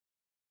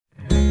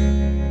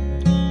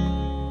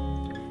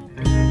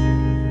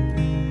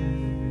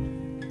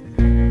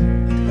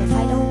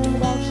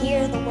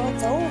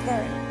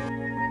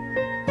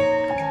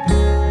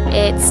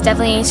It's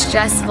definitely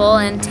stressful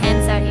and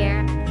intense out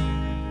here.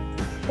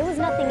 There was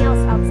nothing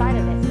else outside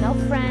of it. No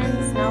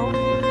friends, no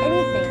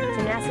anything.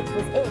 Gymnastics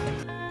was it.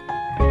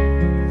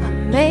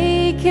 I'm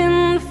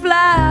making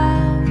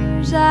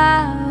flowers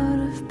out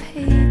of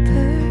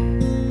paper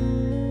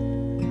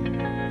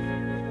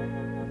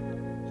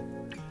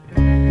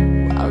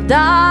while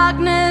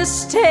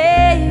darkness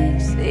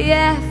takes the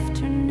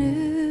afternoon.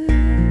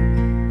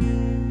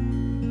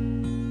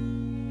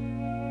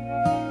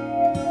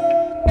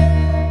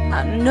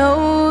 I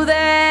know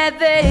that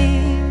they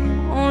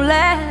won't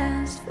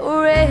last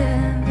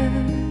forever,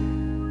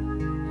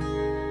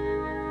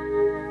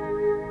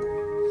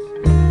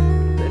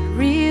 but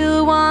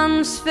real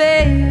ones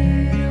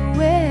fade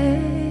away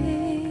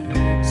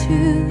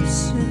too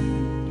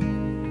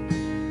soon.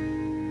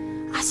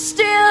 I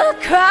still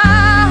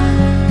cry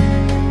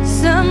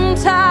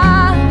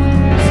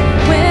sometimes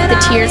when The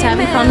tears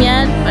haven't come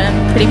yet, but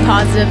I'm pretty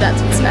positive that's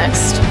what's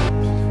next.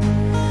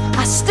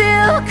 I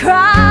still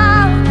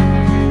cry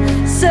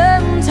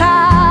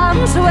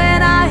sometimes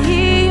when I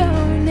hear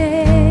your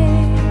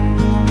name.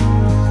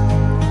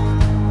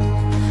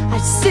 I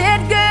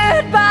said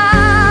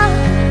goodbye,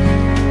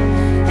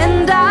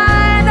 and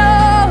I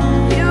know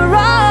you're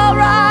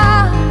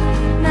alright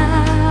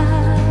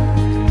now,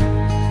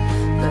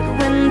 but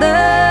when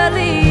the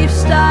leaves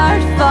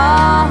start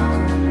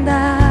falling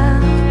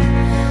down,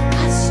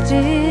 I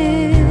still...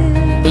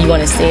 You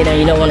want to stay there,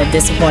 you don't want to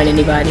disappoint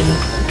anybody,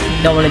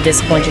 you don't want to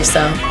disappoint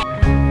yourself.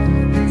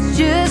 It's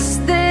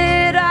just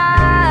that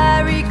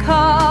I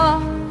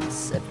recall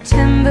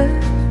September.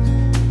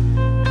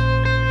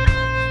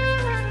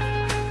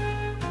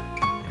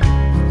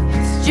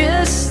 It's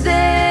just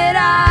that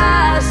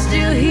I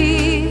still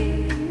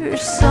hear your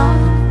song.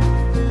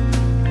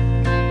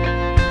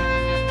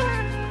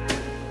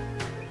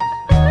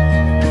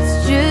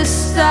 It's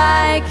just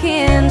I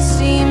can't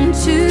seem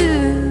to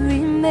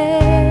remember.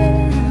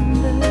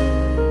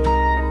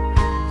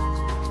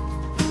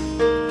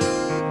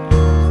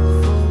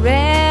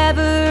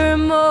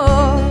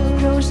 Forevermore,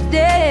 those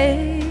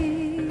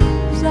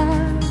days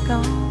are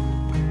gone.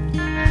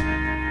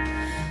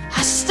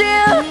 I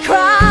still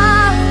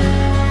cry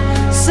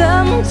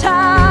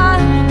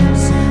sometimes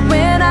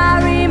when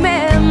I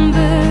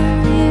remember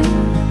you.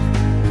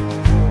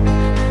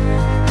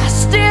 I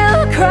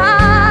still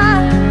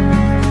cry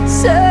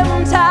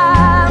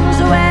sometimes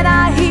when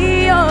I hear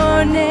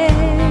your name.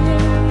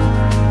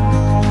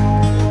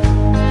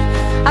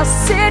 I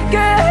said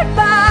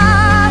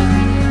goodbye,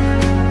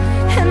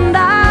 and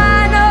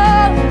I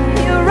know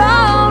you're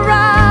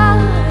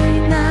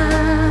alright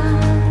now.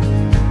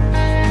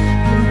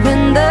 And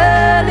when the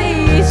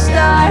leaves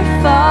start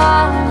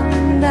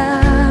falling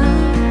down,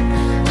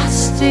 I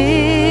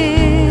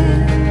still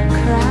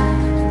cry.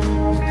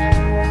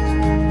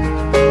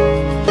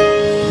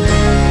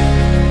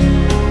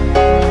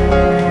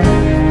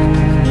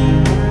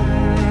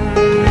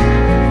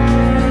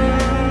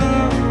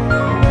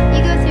 You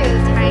go through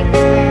times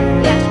where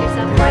you ask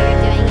yourself why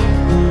you're doing it.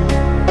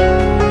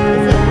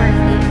 Is it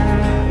worth it?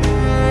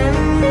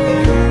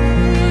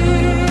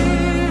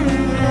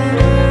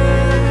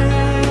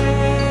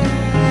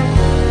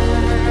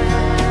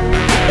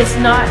 It's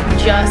not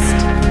just,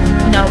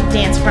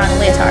 dance around a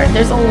leotard.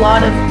 There's a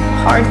lot of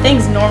hard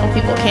things normal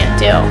people can't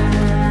do.